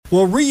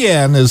Well,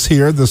 Reann is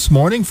here this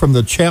morning from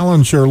the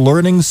Challenger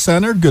Learning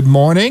Center. Good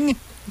morning.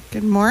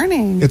 Good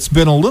morning. It's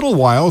been a little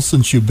while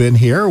since you've been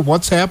here.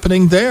 What's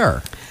happening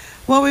there?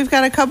 Well, we've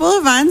got a couple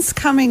events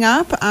coming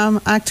up.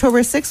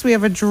 October 6th, we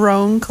have a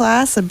drone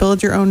class, a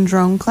build-your-own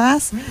drone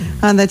class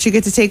that you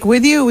get to take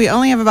with you. We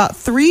only have about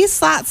 3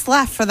 slots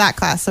left for that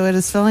class, so it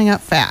is filling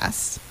up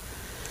fast.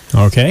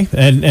 Okay.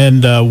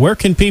 And where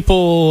can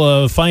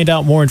people find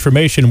out more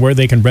information, where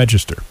they can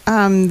register?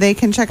 They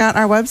can check out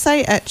our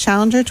website at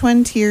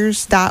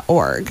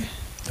challengertwintiers.org.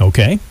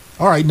 Okay.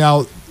 All right.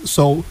 Now,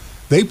 so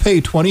they pay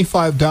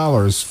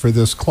 $25 for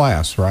this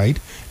class, right?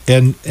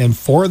 And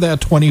for that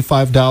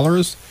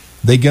 $25,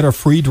 they get a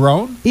free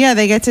drone? Yeah,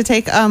 they get to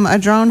take a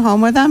drone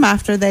home with them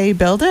after they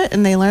build it,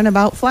 and they learn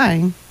about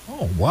flying.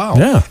 Oh, wow.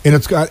 Yeah. And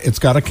it's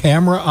got a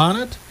camera on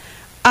it?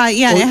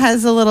 Yeah, it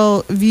has a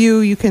little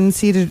view you can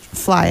see to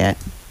fly it.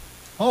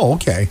 Oh,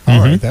 okay. All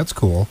right. That's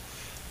cool.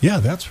 Yeah,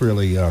 that's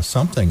really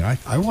something. I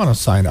want to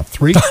sign up.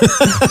 3?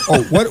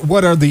 Oh,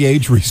 what are the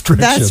age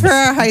restrictions? That's for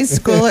our high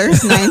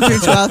schoolers, 9th through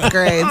 12th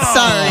grade.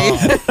 Sorry.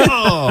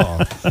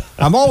 Oh,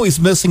 I'm always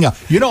missing out.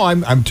 You know,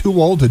 I'm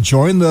too old to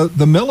join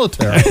the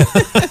military.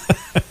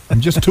 I'm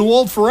just too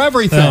old for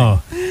everything.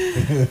 Oh.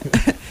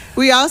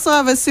 We also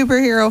have a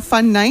superhero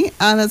fun night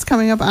that's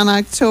coming up on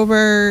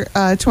October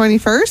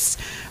 21st.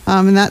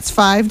 And that's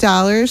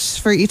 $5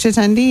 for each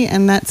attendee,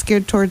 and that's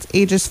geared towards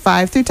ages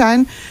 5 through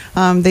 10.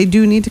 They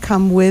do need to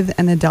come with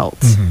an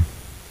adult. Mm-hmm.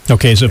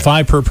 Okay, is it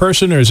 5 per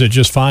person, or is it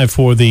just 5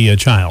 for the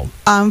child?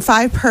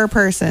 5 per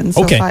person.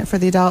 So Okay. 5 for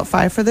the adult,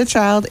 5 for the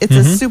child. It's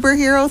a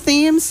superhero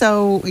theme,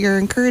 so you're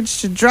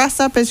encouraged to dress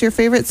up as your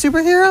favorite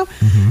superhero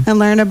and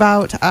learn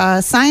about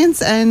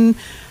science and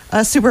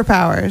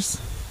superpowers.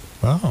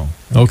 Wow.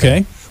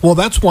 Okay. Well,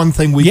 that's one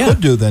thing we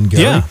could do then,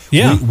 Gary.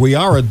 Yeah. We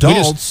are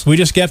adults. We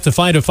just have to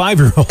find a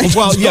 5-year-old.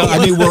 Well, yeah, I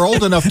mean, we're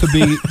old enough to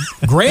be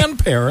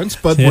grandparents,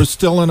 but we're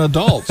still an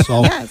adult.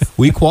 So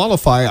we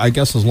qualify, I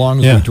guess, as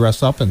long as we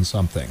dress up in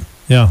something.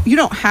 Yeah. You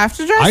don't have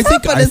to dress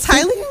up, but it's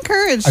highly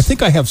encouraged. I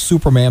think I have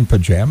Superman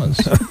pajamas.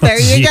 There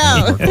you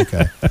go.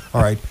 Okay.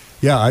 All right.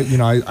 Yeah,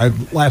 I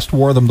last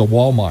wore them to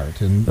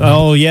Walmart. And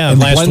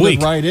last blended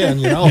week. Right in,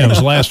 you know. Yeah, it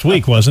was last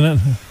week, wasn't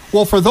it?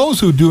 Well, for those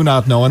who do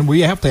not know, and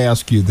we have to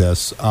ask you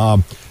this,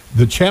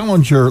 the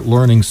Challenger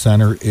Learning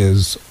Center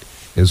is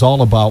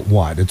all about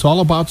what? It's all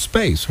about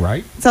space,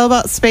 right? It's all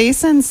about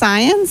space and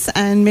science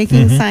and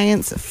making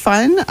science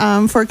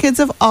fun for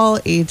kids of all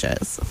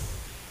ages.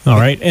 All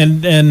right,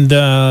 and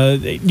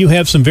you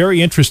have some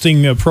very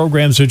interesting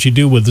programs that you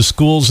do with the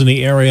schools in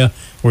the area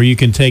where you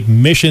can take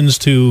missions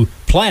to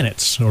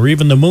planets or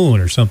even the moon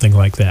or something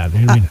like that.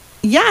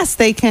 Yes,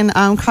 they can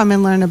come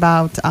and learn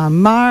about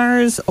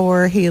Mars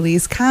or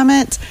Halley's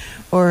Comet,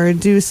 or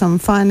do some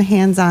fun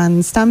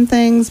hands-on STEM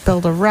things,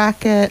 build a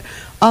rocket,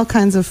 all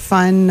kinds of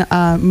fun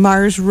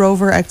Mars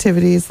rover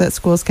activities that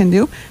schools can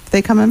do if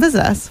they come and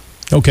visit us.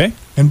 Okay.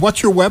 And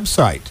what's your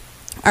website?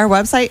 Our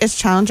website is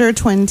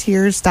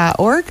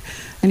challengertwintiers.org,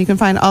 and you can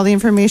find all the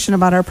information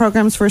about our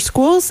programs for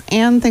schools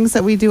and things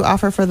that we do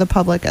offer for the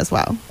public as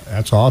well.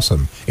 That's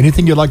awesome.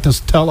 Anything you'd like to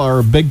tell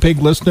our big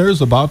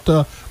listeners about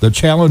the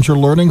Challenger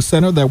Learning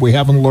Center that we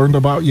haven't learned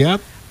about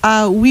yet?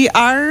 We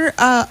are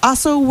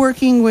also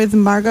working with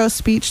Margot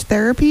Speech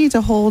Therapy to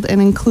hold an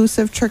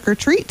inclusive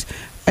trick-or-treat.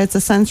 It's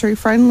a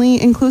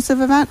sensory-friendly, inclusive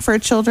event for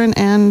children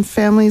and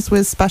families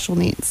with special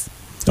needs.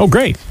 Oh,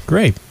 great.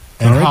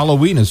 And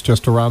Halloween is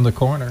just around the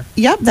corner.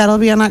 Yep, that'll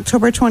be on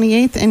October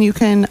 28th, and you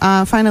can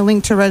find a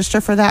link to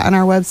register for that on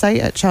our website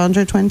at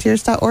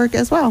challengertwintiers.org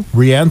as well.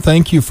 Reann,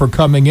 thank you for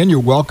coming in. You're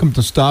welcome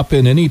to stop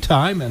in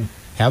anytime and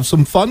have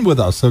some fun with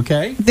us,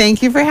 okay?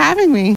 Thank you for having me.